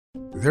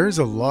There's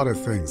a lot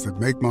of things that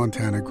make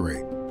Montana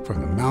great,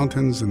 from the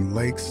mountains and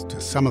lakes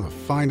to some of the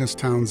finest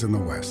towns in the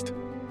West.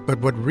 But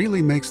what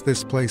really makes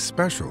this place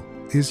special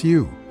is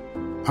you.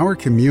 Our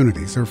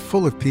communities are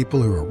full of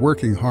people who are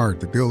working hard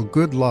to build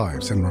good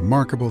lives and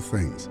remarkable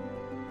things.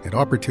 At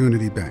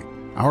Opportunity Bank,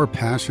 our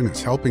passion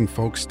is helping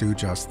folks do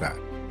just that.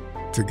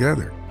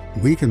 Together,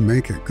 we can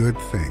make a good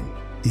thing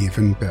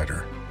even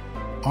better.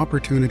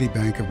 Opportunity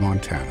Bank of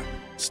Montana.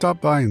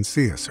 Stop by and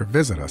see us or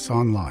visit us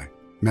online.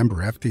 Member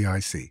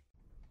FDIC.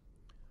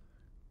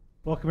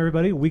 Welcome,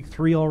 everybody. Week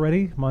 3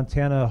 already.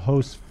 Montana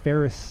hosts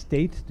Ferris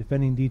State,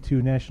 defending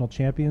D2 national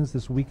champions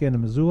this weekend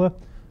in Missoula.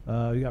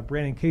 We got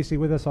Brandon Casey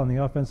with us on the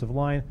offensive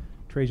line,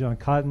 Trajon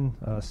Cotton,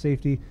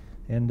 safety,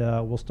 and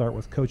we'll start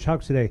with Coach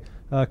Hauck today.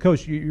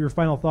 Coach, your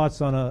final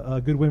thoughts on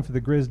a good win for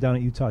the Grizz down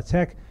at Utah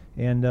Tech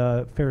and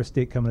Ferris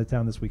State coming to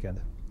town this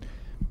weekend.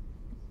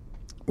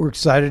 We're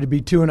excited to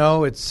be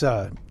 2-0.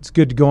 It's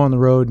good to go on the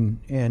road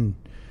and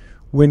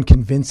win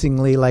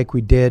convincingly like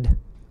we did.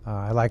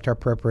 I liked our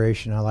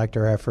preparation. I liked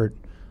our effort.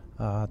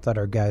 I thought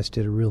our guys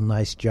did a real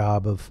nice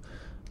job of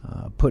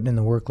putting in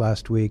the work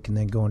last week and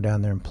then going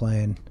down there and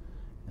playing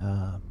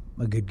a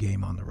good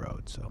game on the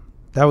road. So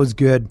that was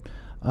good.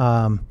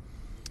 The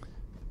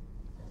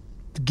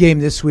game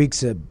this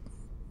week's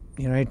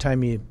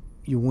anytime you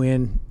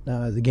win,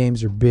 the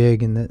games are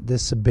big, and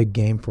this is a big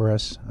game for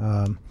us.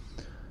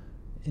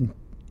 In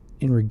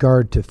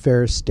regard to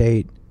Ferris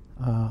State,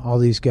 all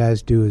these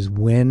guys do is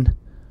win.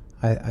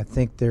 I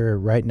think they're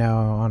right now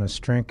on a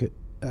streak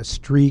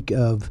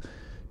of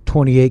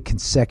 28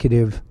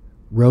 consecutive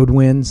road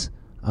wins.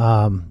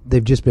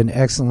 They've just been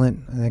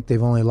excellent. I think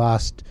they've only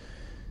lost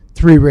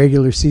 3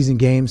 regular season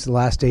games the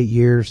last 8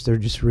 years. They're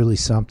just really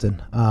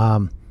something.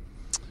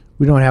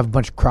 We don't have a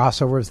bunch of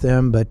crossover with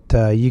them,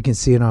 but you can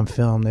see it on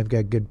film. They've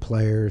got good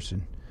players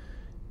and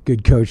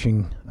good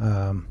coaching.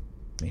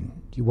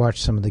 You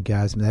watch some of the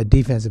guys. That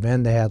defensive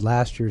end they had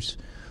last year's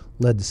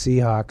led the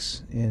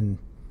Seahawks in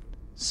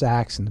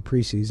sacks in the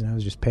preseason. I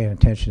was just paying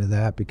attention to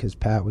that because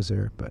Pat was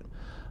there. But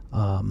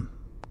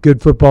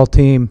good football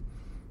team,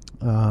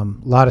 a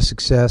lot of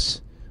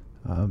success.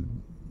 It's going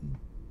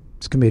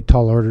to be a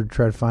tall order to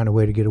try to find a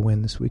way to get a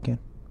win this weekend.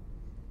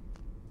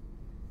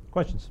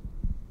 Questions?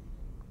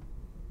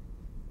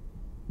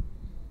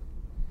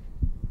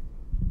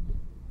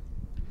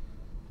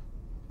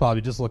 Bobby,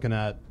 just looking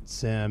at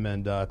Sam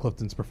and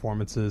Clifton's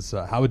performances,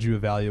 how would you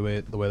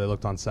evaluate the way they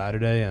looked on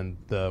Saturday and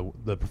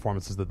the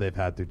performances that they've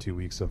had through 2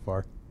 weeks so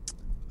far?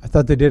 I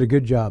thought they did a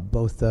good job,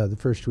 both the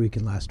first week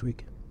and last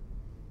week.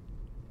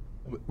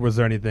 Was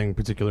there anything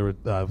particular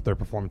with their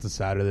performances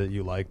Saturday that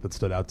you liked that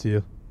stood out to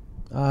you?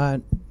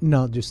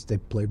 No, just they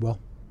played well.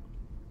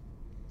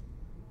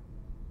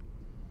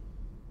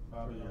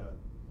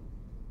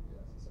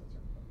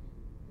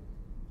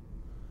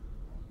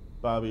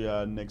 Bobby,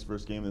 Nick's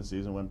first game of the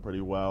season went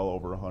pretty well,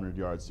 over 100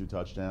 yards, 2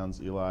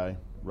 touchdowns. Eli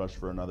rushed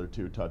for another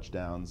 2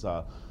 touchdowns.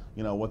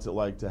 What's it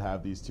like to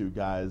have these 2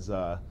 guys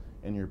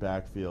in your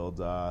backfield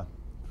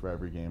for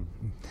every game?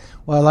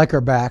 Well, I like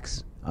our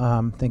backs.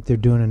 I think they're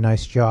doing a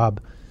nice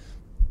job.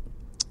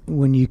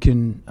 When you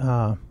can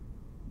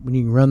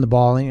run the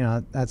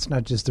ball, that's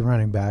not just the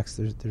running backs.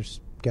 There's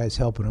guys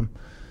helping them.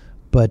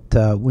 But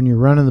when you're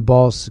running the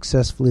ball as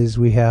successfully as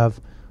we have,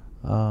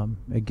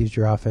 it gives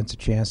your offense a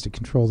chance to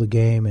control the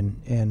game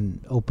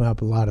and open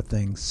up a lot of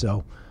things.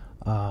 So,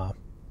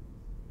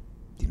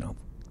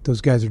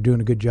 those guys are doing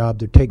a good job.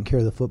 They're taking care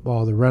of the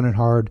football. They're running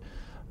hard.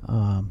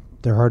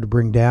 They're hard to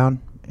bring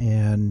down,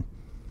 and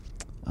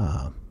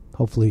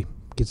hopefully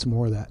get some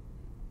more of that.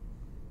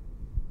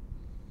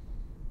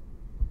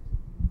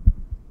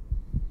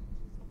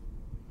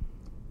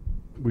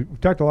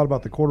 We've talked a lot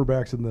about the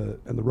quarterbacks and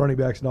the running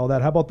backs and all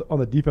that. How about on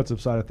the defensive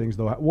side of things,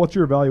 though? What's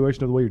your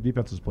evaluation of the way your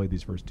defense has played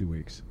these first 2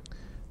 weeks?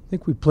 I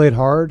think we played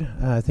hard.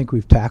 I think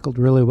we've tackled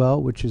really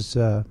well, which is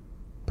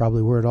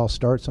probably where it all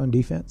starts on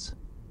defense.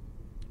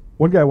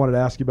 One guy I wanted to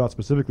ask you about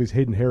specifically is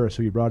Hayden Harris,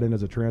 who you brought in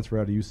as a transfer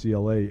out of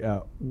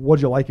UCLA. What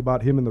did you like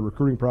about him in the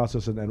recruiting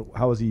process, and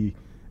how has he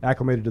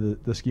acclimated to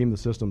the scheme, the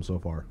system so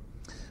far?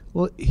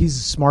 Well, he's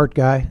a smart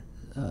guy.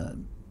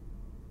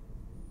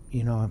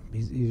 He's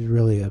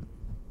really a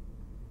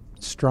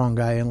strong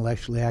guy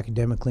intellectually,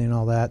 academically, and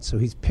all that. So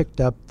he's picked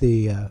up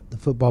the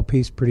football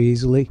piece pretty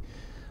easily.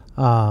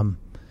 Playing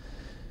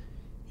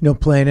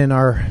in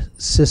our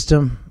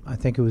system, I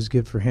think it was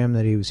good for him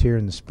that he was here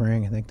in the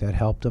spring. I think that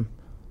helped him.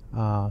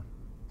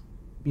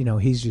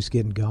 He's just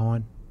getting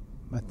going.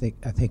 I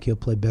think he'll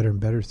play better and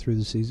better through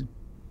the season.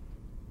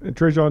 And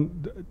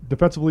Trajon,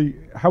 defensively,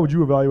 how would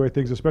you evaluate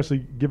things, especially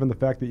given the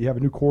fact that you have a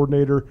new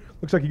coordinator?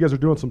 Looks like you guys are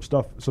doing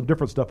some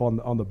different stuff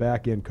on the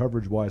back end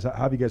coverage-wise. How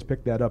have you guys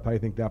picked that up? How do you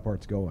think that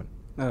part's going?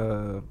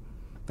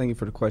 Thank you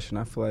for the question.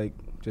 I feel like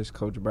just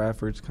Coach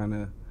Bradford's kind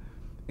of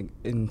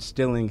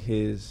instilling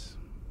his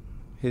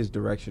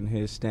direction,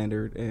 his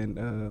standard,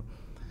 and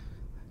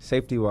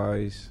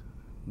safety-wise,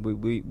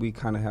 we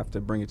kind of have to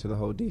bring it to the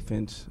whole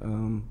defense,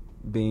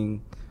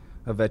 being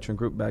a veteran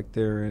group back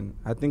there, and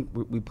I think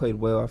we played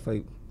well. I feel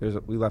like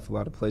we left a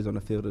lot of plays on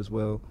the field as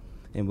well,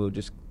 and we'll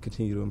just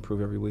continue to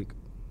improve every week.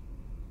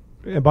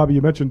 And Bobby,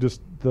 you mentioned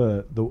just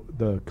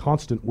the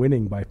constant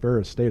winning by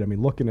Ferris State. I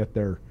mean, looking at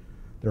their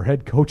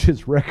head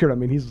coach's record, I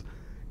mean, he's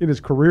in his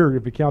career,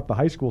 if you count the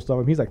high school stuff, I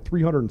mean, he's like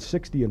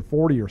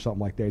 360-40 or something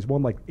like that. He's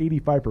won like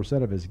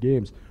 85% of his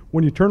games.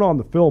 When you turn on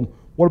the film,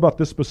 what about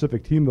this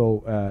specific team,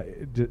 though,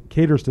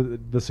 caters to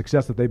the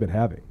success that they've been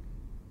having?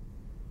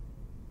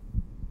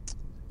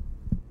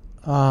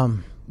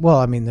 Well,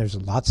 I mean, there's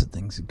lots of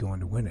things that go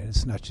into winning.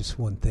 It's not just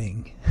one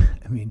thing.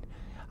 I mean,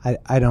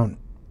 I don't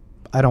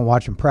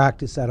watch them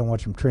practice. I don't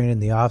watch them train in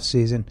the off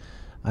season.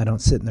 I don't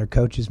sit in their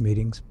coaches'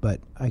 meetings.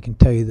 But I can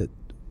tell you that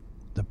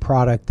the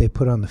product they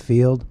put on the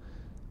field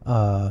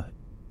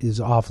is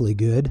awfully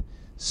good.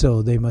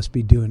 So they must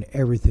be doing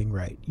everything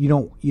right. You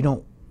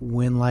don't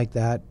win like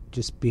that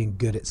just being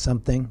good at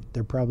something.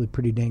 They're probably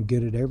pretty dang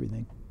good at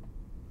everything.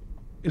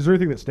 Is there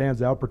anything that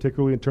stands out,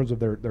 particularly in terms of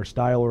their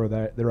style or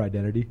their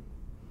identity?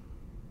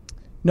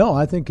 No,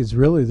 I think it's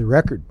really the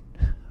record.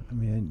 I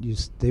mean,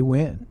 they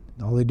win.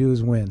 All they do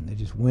is win. They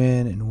just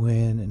win and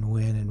win and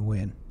win and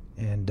win.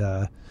 And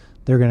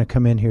they're going to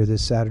come in here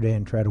this Saturday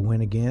and try to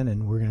win again,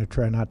 and we're going to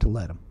try not to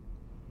let them.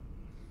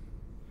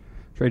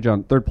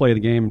 Trajon, third play of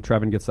the game,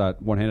 Trajon gets that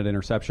one-handed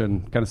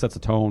interception, kind of sets a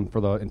tone for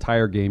the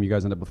entire game. You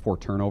guys end up with 4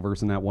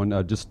 turnovers in that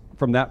one. Just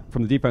from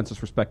the defense's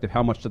perspective,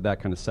 how much did that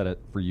kind of set it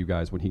for you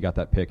guys when he got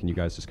that pick and you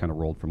guys just kind of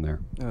rolled from there?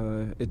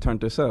 It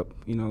turned us up,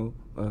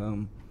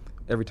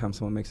 every time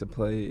someone makes a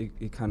play,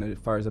 it kind of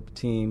fires up the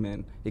team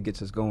and it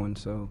gets us going.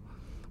 So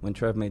when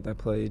Trev made that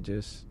play, it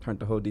just turned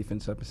the whole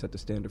defense up and set the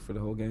standard for the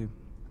whole game.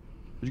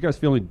 Did you guys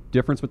feel any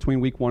difference between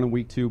week 1 and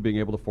week 2, being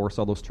able to force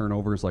all those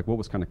turnovers? Like, what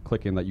was kind of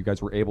clicking that you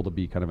guys were able to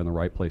be kind of in the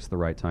right place at the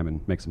right time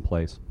and make some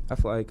plays? I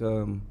feel like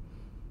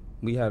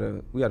we had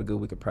a good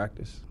week of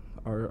practice.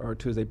 Our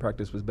Tuesday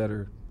practice was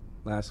better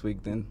last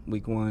week than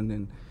week 1,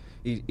 and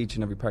each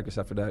and every practice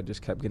after that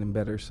just kept getting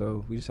better.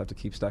 So we just have to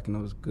keep stacking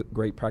those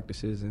great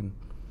practices, and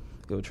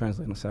it will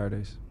translate on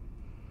Saturdays.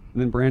 And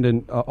then,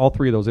 Brandon, all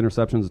 3 of those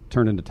interceptions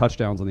turned into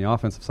touchdowns on the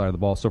offensive side of the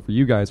ball. So for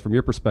you guys, from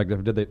your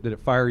perspective, did it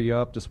fire you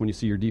up just when you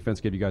see your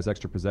defense give you guys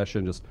extra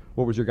possession? Just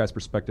what was your guys'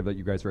 perspective that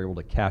you guys were able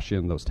to cash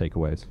in those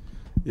takeaways?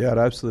 Yeah, it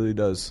absolutely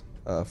does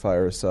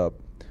fire us up.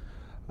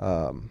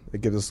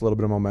 It gives us a little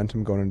bit of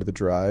momentum going into the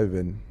drive.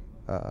 And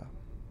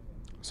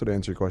so to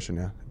answer your question,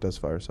 yeah, it does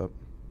fire us up.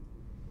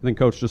 And then,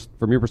 Coach, just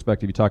from your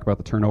perspective, you talk about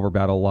the turnover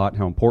battle a lot and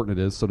how important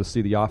it is. So to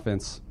see the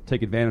offense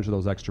take advantage of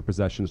those extra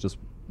possessions, just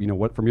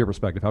what from your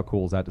perspective, how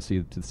cool is that to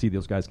see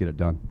those guys get it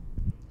done?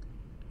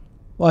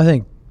 Well, I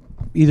think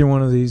either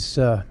one of these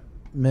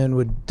men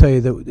would tell you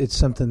that it's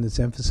something that's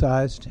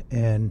emphasized,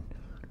 and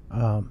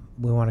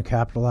we want to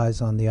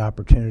capitalize on the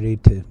opportunity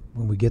to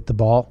when we get the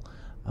ball,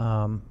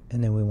 and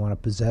then we want to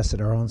possess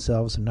it our own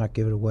selves and not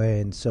give it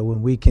away. And so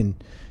when we can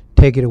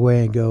take it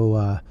away and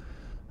go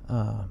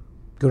down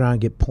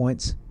and get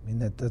points, I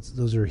mean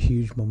those are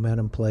huge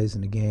momentum plays in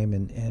the game,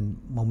 and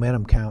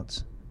momentum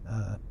counts.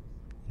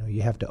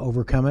 You have to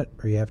overcome it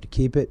or you have to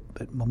keep it,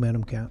 but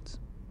momentum counts.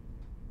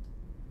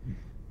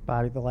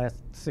 Bobby, the last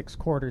 6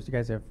 quarters, you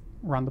guys have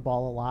run the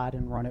ball a lot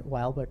and run it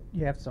well, but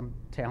you have some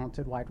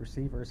talented wide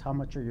receivers. How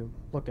much are you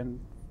looking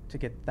to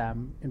get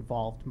them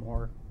involved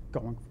more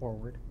going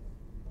forward?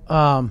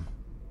 Well,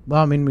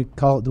 I mean, we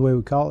call it the way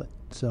we call it.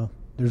 So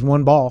there's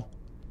one ball.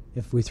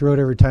 If we throw it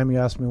every time, you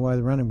ask me why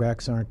the running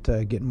backs aren't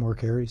getting more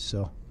carries,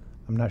 so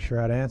I'm not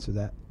sure how to answer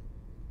that.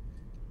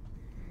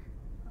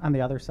 On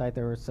the other side,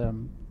 there were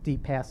some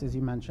deep passes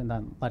you mentioned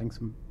on letting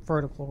some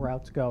vertical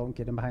routes go and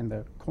getting behind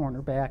the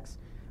cornerbacks.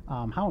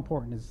 How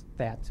important is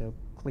that to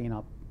clean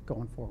up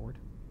going forward?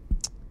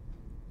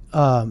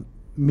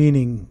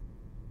 Meaning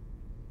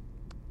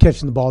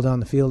catching the ball down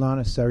the field on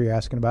us, is that what you're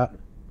asking about?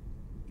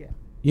 Yeah.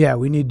 Yeah,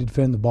 we need to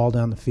defend the ball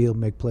down the field,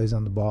 make plays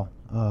on the ball,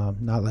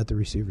 not let the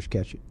receivers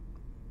catch it.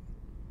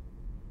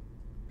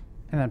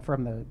 And then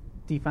from the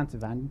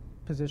defensive end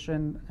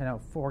position, I know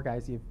 4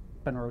 guys you've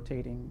been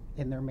rotating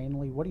in there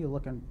mainly. What are you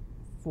looking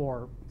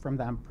for from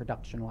them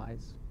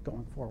production-wise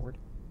going forward?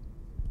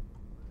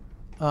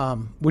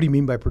 What do you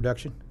mean by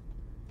production?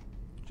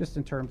 Just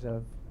in terms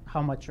of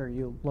how much are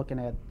you looking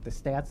at the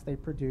stats they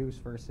produce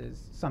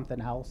versus something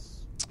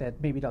else that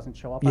maybe doesn't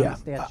show up on the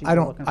stat sheet? I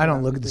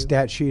don't look at the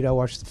stat sheet. I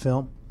watch the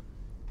film,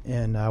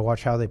 and I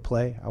watch how they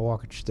play. I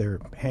watch their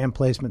hand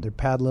placement, their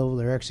pad level,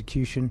 their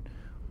execution,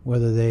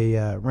 whether they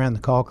ran the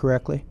call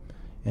correctly.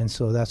 And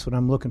so that's what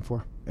I'm looking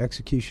for,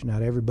 execution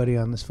out of everybody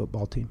on this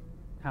football team.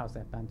 How's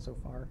that been so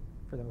far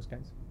for those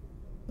guys?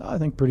 I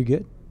think pretty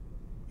good.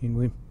 I mean,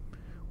 we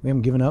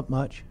haven't given up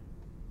much.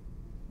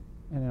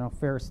 And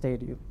Ferris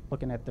State, you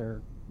looking at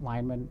their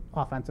linemen,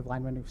 offensive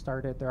linemen who've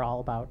started, they're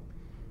all about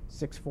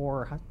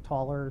 6'4",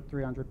 taller,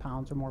 300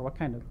 pounds or more. What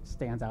kind of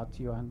stands out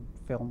to you on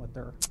film with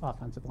their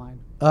offensive line?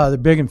 They're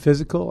big and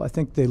physical. I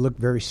think they look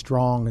very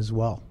strong as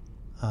well.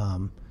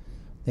 I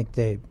think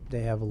they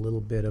have a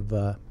little bit of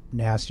a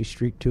nasty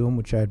streak to them,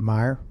 which I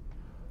admire.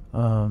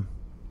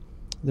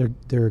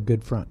 They're a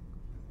good front.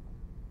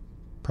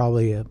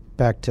 Probably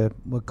back to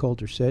what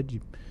Coulter said,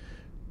 you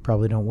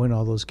probably don't win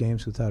all those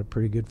games without a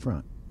pretty good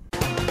front.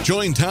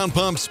 Join Town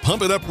Pump's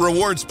Pump It Up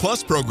Rewards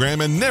Plus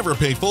program and never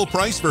pay full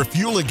price for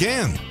fuel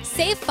again.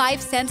 Save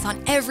 5 cents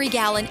on every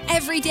gallon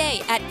every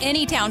day at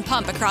any Town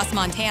Pump across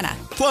Montana.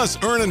 Plus,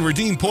 earn and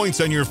redeem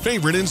points on your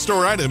favorite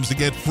in-store items to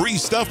get free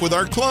stuff with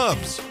our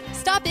clubs.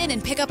 Stop in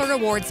and pick up a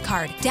rewards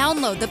card.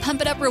 Download the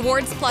Pump It Up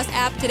Rewards Plus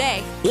app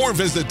today. Or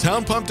visit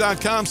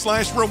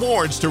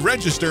townpump.com/rewards to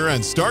register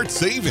and start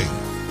saving.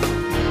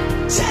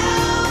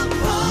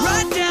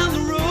 Right down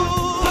the road.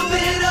 Pump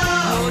it up.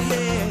 Oh,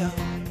 yeah.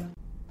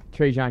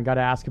 Trajon, got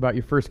to ask about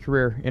your first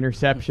career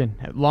interception.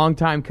 Long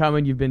time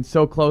coming. You've been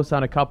so close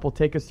on a couple.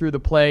 Take us through the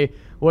play,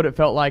 what it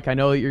felt like. I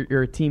know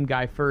you're a team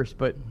guy first,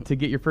 but to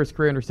get your first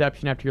career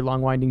interception after your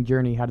long, winding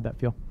journey, how did that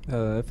feel?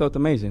 It felt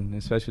amazing,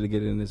 especially to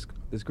get in this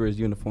Grizz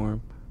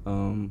uniform.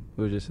 We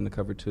were just in the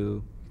cover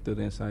 2, through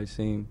the inside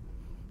seam.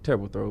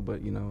 Terrible throw,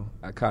 but,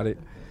 I caught it.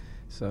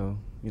 So,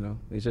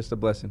 it's just a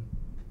blessing.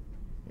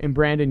 And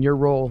Brandon, your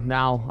role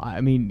now, I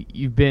mean,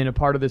 you've been a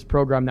part of this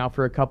program now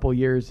for a couple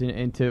years,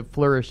 and to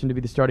flourish and to be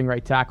the starting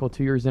right tackle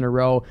 2 years in a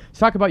row. Let's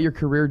talk about your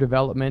career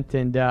development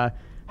and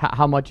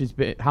how much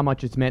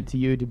it's meant to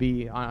you to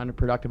be on a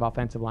productive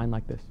offensive line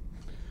like this.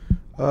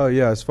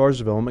 Yeah, as far as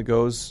development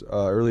goes,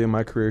 early in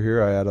my career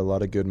here, I had a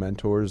lot of good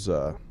mentors,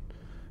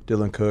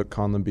 Dylan Cook,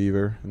 Conlon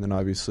Beaver, and then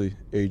obviously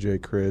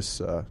AJ,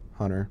 Chris,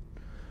 Hunter.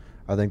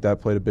 I think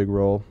that played a big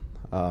role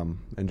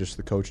in just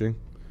the coaching.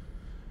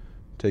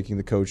 Taking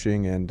the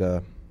coaching and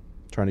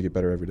trying to get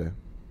better every day.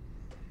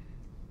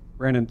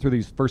 Brandon, through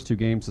these first 2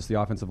 games, just the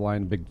offensive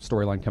line, big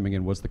storyline coming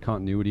in was the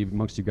continuity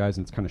amongst you guys,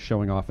 and it's kind of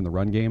showing off in the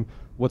run game.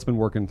 What's been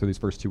working through these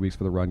first 2 weeks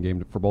for the run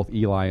game for both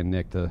Eli and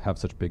Nick to have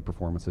such big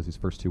performances these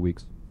first 2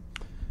 weeks?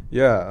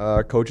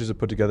 Yeah, coaches have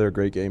put together a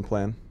great game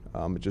plan.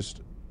 It just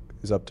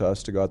is up to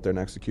us to go out there and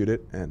execute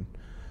it, and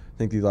I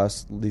think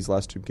these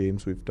last 2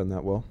 games we've done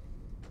that well.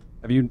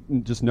 Have you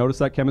just noticed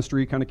that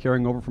chemistry kind of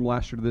carrying over from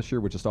last year to this year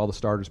with just all the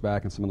starters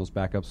back and some of those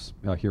backups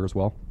here as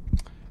well?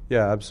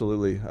 Yeah,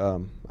 absolutely.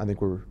 I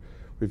think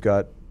we've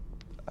got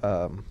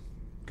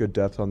good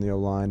depth on the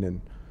O-line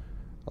and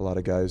a lot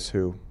of guys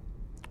who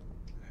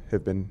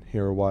have been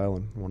here a while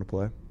and want to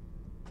play.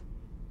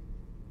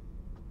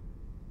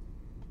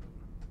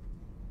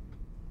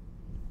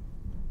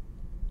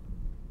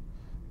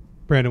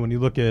 Brandon, when you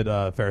look at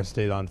Ferris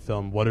State on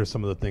film, what are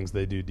some of the things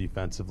they do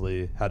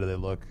defensively? How do they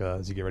look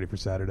as you get ready for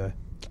Saturday?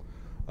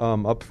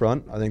 Up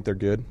front, I think they're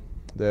good.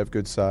 They have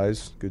good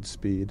size, good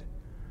speed.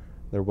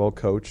 They're well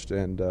coached,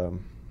 and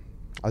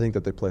I think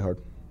that they play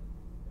hard.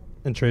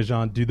 And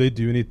Trajon, do they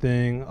do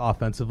anything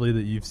offensively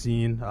that you've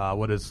seen?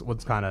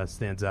 What's kind of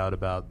stands out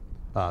about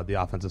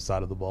the offensive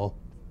side of the ball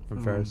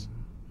from Ferris?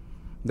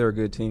 They're a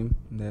good team.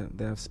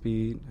 They have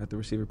speed at the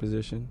receiver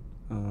position.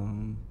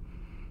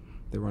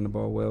 They run the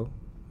ball well.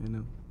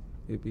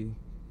 It'd be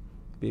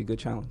a good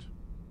challenge.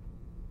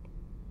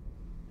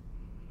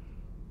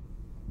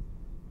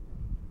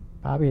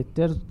 Bobby, it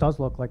does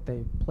look like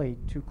they play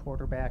 2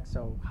 quarterbacks,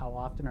 so how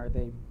often are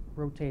they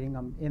rotating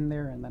them in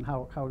there, and then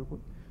how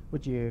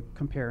would you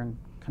compare and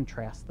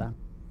contrast them?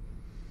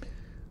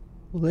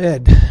 Well, they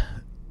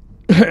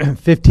had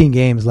 15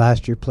 games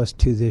last year plus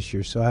 2 this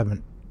year, so I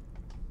haven't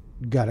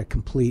got a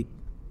complete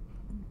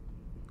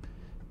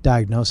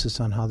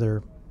diagnosis on how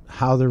they're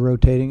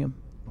rotating them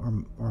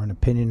or an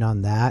opinion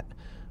on that.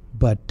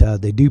 But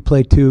they do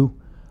play 2.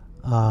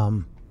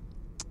 One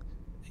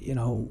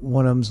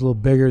of them's a little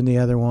bigger than the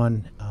other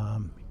one.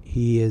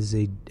 He is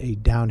a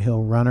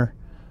downhill runner.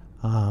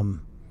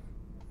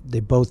 They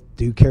both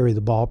do carry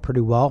the ball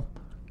pretty well.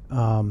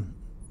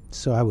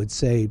 So I would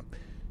say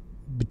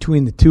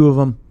between the 2 of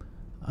them,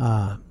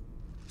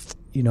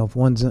 if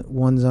one's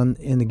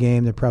in the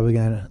game, they're probably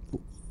going to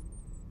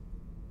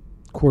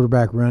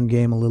quarterback run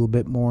game a little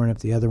bit more, and if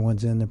the other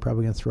one's in, they're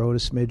probably going to throw it a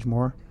smidge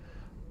more.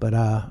 But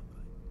I'm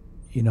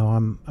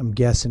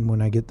guessing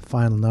when I get the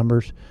final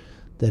numbers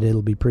that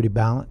it'll be pretty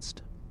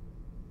balanced.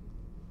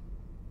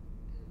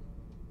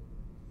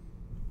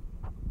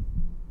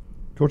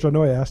 Coach, I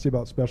know I asked you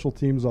about special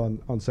teams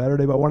on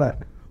Saturday, but I want to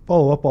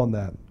follow up on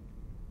that.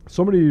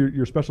 So many of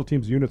your special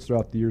teams units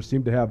throughout the year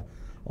seem to have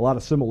a lot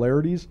of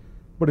similarities,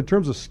 but in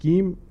terms of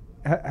scheme,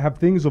 have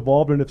things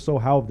evolved, and if so,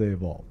 how have they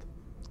evolved?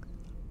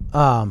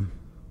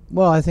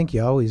 Well, I think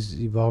you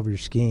always evolve your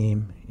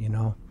scheme,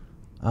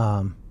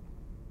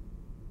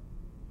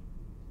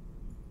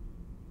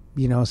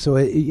 So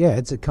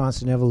it's a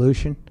constant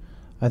evolution.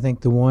 I think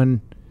the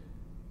one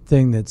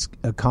thing that's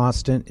a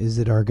constant is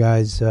that our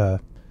guys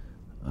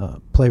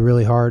play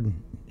really hard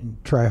and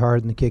try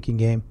hard in the kicking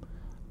game.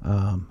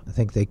 I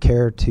think they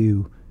care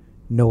to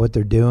know what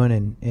they're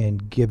doing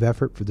and give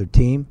effort for their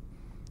team.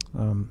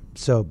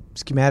 So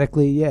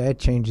schematically, it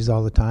changes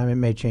all the time. It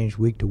may change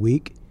week to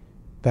week.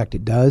 In fact,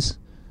 it does.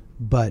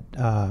 But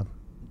the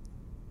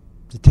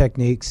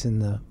techniques and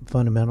the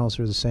fundamentals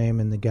are the same,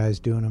 and the guys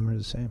doing them are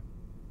the same.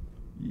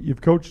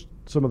 You've coached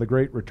some of the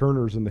great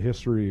returners in the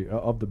history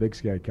of the Big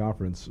Sky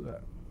Conference.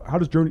 How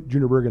does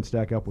Junior Bergen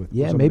stack up with?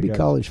 Yeah, maybe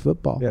college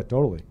football. Yeah,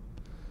 totally.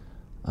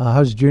 How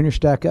does Junior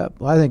stack up?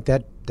 Well, I think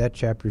that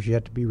chapter's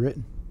yet to be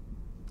written.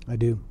 I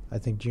do. I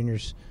think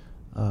Junior's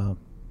got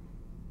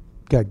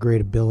got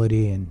great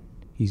ability and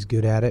he's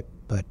good at it,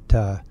 but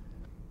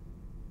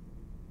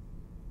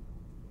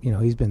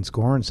he's been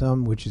scoring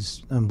some, which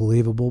is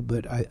unbelievable.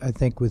 But I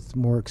think with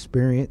more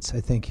experience,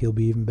 I think he'll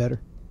be even better.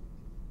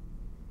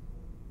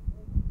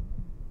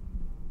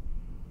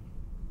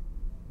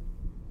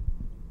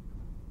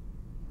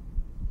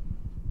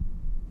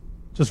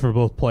 Just for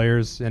both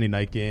players, any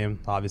night game,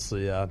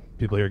 obviously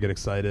people here get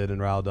excited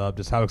and riled up.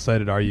 Just how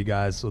excited are you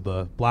guys with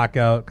the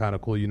blackout, kind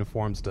of cool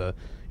uniforms to,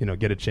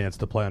 get a chance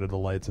to play under the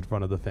lights in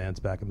front of the fans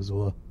back in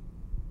Missoula?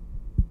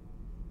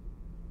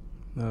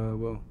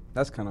 Well,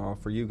 that's kind of all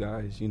for you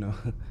guys.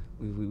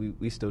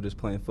 We still just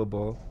playing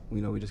football.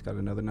 We just got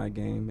another night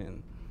game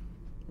and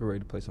we're ready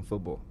to play some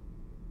football.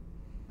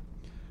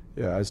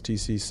 Yeah, as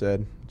TC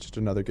said, just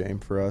another game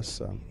for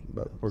us,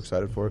 but we're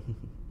excited for it.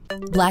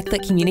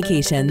 Blackfoot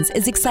Communications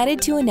is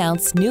excited to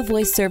announce new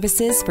voice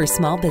services for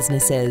small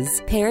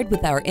businesses. Paired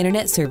with our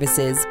internet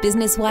services,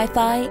 business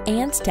Wi-Fi,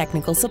 and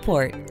technical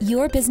support,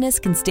 your business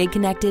can stay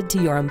connected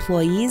to your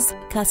employees,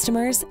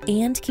 customers,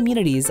 and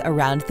communities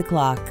around the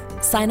clock.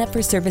 Sign up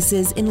for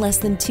services in less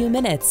than 2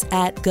 minutes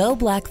at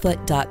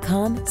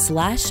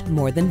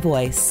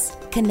goblackfoot.com/morethanvoice.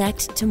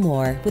 Connect to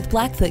more with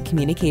Blackfoot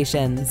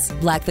Communications.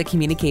 Blackfoot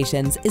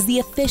Communications is the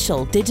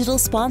official digital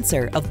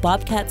sponsor of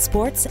Bobcat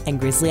Sports and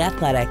Grizzly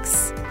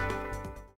Athletics.